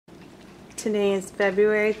Today is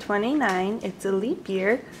February 29. It's a leap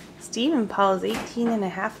year. Stephen Paul is 18 and a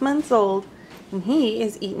half months old, and he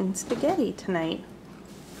is eating spaghetti tonight.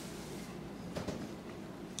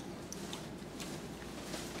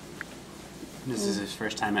 This is his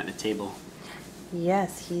first time at the table.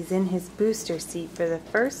 Yes, he's in his booster seat for the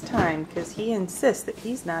first time because he insists that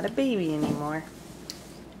he's not a baby anymore.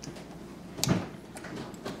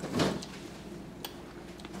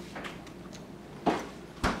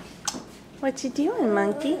 What you doing,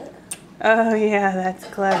 monkey? Oh yeah, that's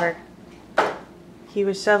clever. He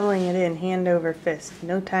was shoveling it in hand over fist.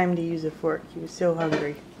 No time to use a fork. He was so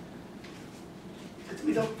hungry.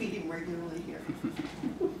 We don't feed him regularly here.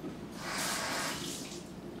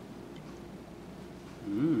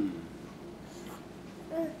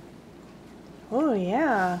 Oh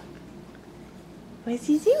yeah. What's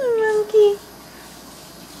he doing, monkey?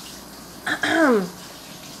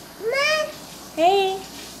 Hey.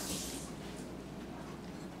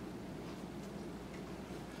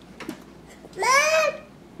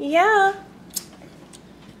 Yeah.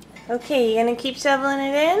 Okay, you gonna keep shoveling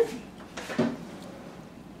it in?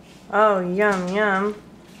 Oh, yum, yum.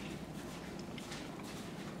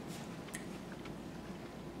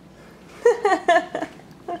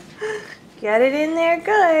 Get it in there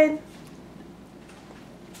good.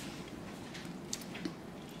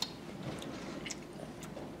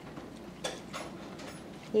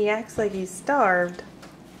 He acts like he's starved.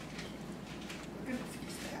 We're gonna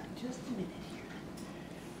fix that in just a minute here.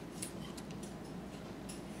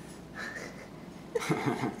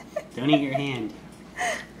 Don't eat your hand.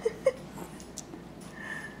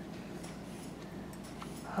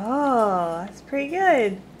 Oh, that's pretty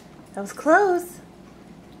good. That was close.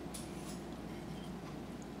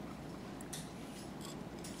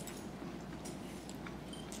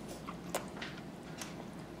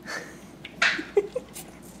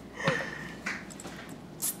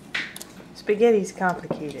 Spaghetti's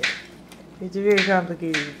complicated. It's a very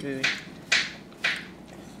complicated food.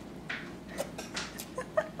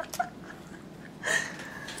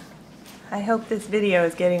 I hope this video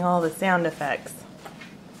is getting all the sound effects.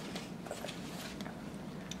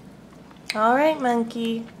 Alright,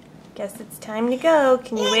 monkey. Guess it's time to go.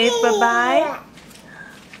 Can you wave bye-bye?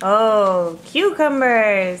 Oh,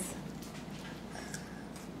 cucumbers!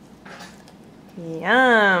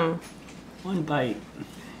 Yum! One bite.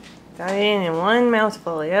 Got it in one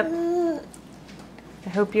mouthful, yep. I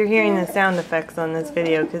hope you're hearing the sound effects on this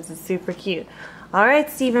video because it's super cute. Alright,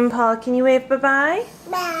 Stephen Paul, can you wave bye-bye?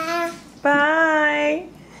 Bye. Bye!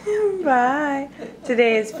 Bye!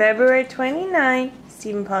 Today is February 29th.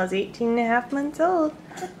 Stephen Paul is 18 and a half months old.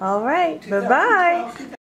 Alright, bye-bye!